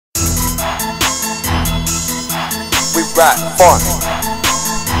ride foreign.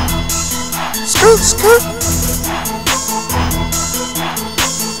 Skirt, skirt.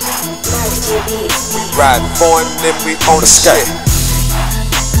 We ride foreign and we on the skate.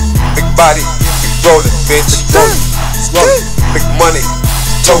 Big body, we rollin', bitch. Rollin'. Big money,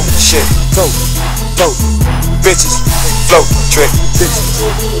 totin' shit. Bitches, float, trick.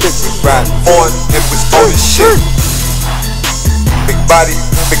 We ride foreign and we on the shit. Big body,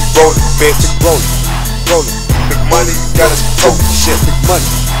 big rollin', bitch. Rollin'. Big money, got us totin' shit. Big money.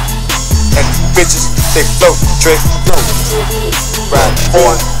 And the bitches, they float, trick. Ride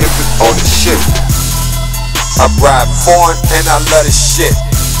foreign and we on the shit. I ride foreign and I love this shit.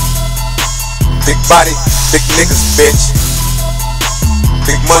 Big body, big niggas, bitch.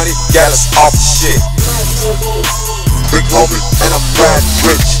 Big money, got us off the shit. Big homie, and I'm riding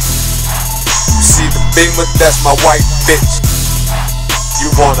rich. You see the beamer, that's my white bitch.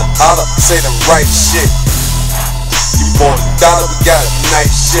 You wanna holler, say the right shit. You want a dollar, we got a night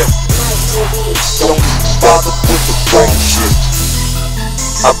shift. Don't bother with the right shit.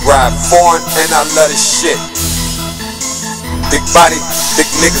 I ride foreign and I love this shit. Big body, big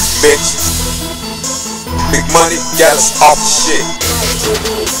niggas, bitch. Big money, got us off the shit.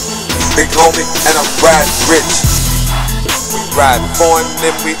 Big homie, and I'm riding rich. We ride foreign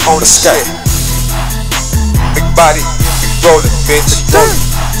and we on the skate. Big body, we rollin', bitch.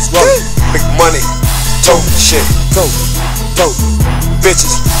 Rollin'. Big money, totin' shit.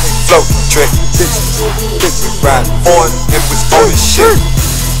 Bitches, float, trick. We ride foreign and we on the shit.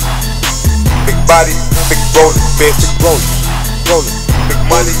 Big body, big rollin', bitch. Rollin'. Big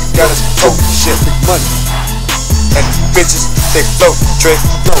money, got us totin' shit. Big money. And the bitches, they float, trick.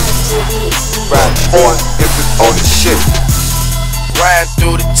 Ride foreign and we on the shit. Riding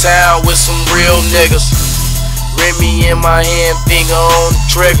through the town with some real niggas. Remy in my hand, finger on the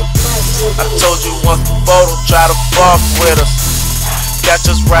trigger. I told you once before, don't try to fuck with us. Got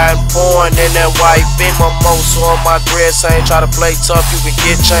us riding foreign in that white Beamer Moosie on my dress. I ain't try to play tough, you can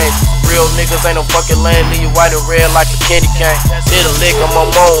get changed. Real niggas ain't no fucking lane, leave you white and red like a candy cane. Hit a lick, I'm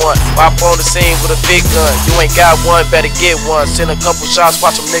on one. Pop on the scene with a big gun. You ain't got one, better get one. Send a couple shots,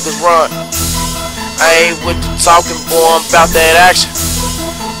 watch some niggas run. I ain't with the talking, boy, I'm about that action.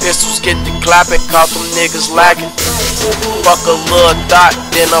 Pistols get the clapping, caught them niggas lacking. Fuck a little dot,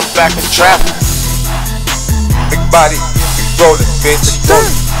 then I'm back in traffic. Big body, we rollin', bitch.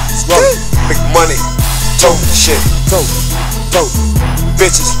 Rollin'. Big money, totin' shit.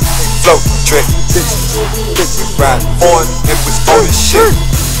 Bitches, float, trick. We ride foreign and we on the shit.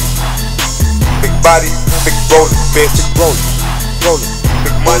 Big body, big rollin', bitch. Rollin'.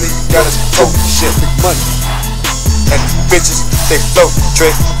 Big money, got us totin' shit. Big money. And the bitches, they float,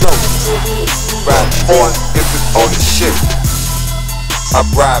 trick. Ride foreign and we on the shit. I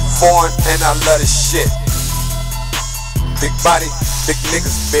ride foreign and I love this shit. Big body, big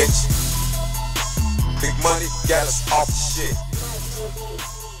niggas, bitch. Big money, got us off the shit.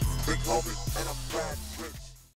 Big homie, and I'm riding.